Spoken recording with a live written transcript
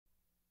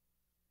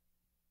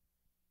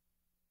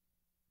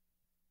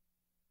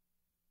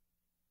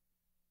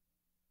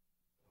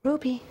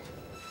Ruby.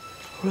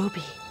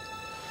 Ruby.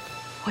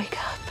 Wake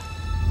up.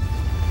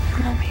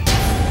 Mommy.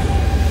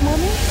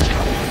 Mommy?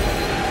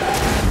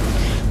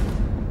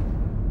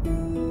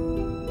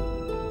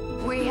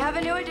 We have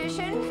a new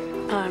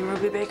addition. I'm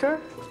Ruby Baker.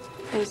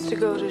 I used to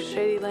go to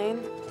Shady Lane.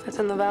 That's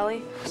in the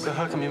valley. So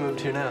how come you moved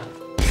here now?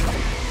 It's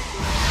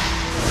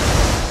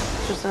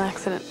just an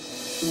accident.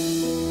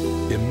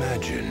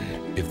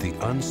 Imagine if the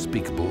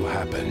unspeakable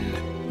happened.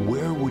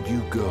 Where would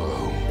you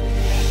go?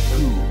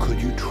 Who could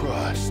you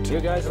trust? You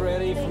guys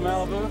ready for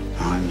Malibu?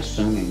 I'm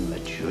assuming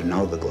that you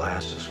know the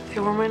glasses. They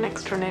were my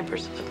next door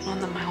neighbors. I've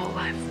known them my whole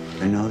life.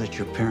 I know that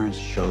your parents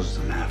chose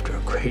them after a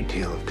great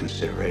deal of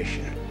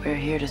consideration. We're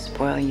here to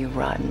spoil you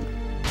rotten.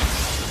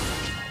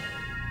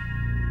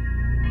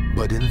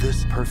 But in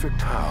this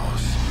perfect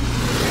house,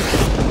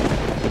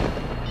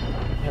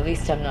 At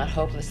least I'm not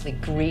hopelessly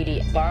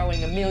greedy,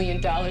 borrowing $1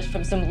 million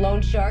from some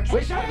loan sharks.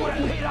 Wish I would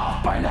have paid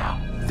off by now.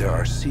 there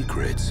are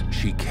secrets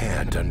she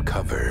can't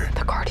uncover.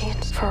 The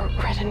Guardians for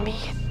Red and me,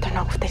 they're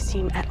not what they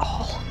seem at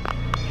all.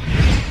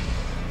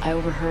 I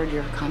overheard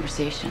your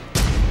conversation.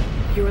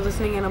 You were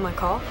listening in on my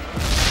call?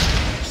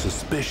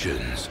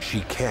 Suspicions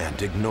she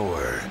can't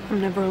ignore.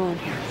 I'm never alone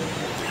here.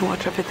 I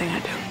watch everything I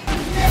do.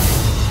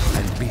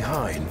 And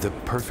behind the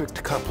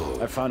perfect couple,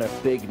 I found a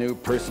big new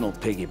personal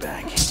piggy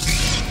bank.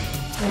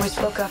 When we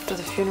spoke after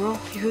the funeral,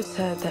 you had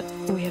said that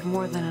we had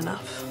more than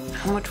enough.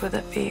 How much would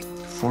that be?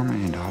 $4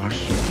 million.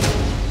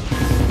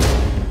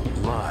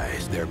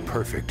 lies their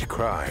perfect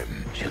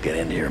crime. She'll get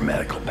into your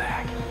medical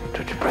bag.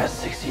 To a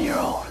depressed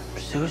 16-year-old.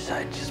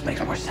 Suicide just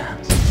makes more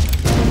sense.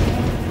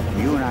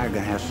 You and I are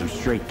gonna have some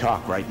straight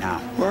talk right now.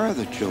 Where are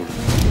the children?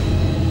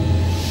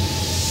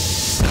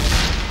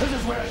 This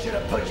is where I should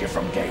have put you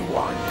from day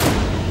one.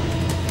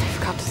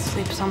 You've got to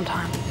sleep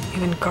sometime.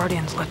 Even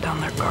Guardians let down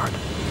their guard.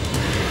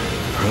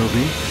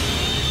 Ruby?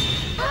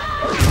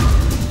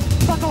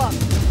 Buckle up.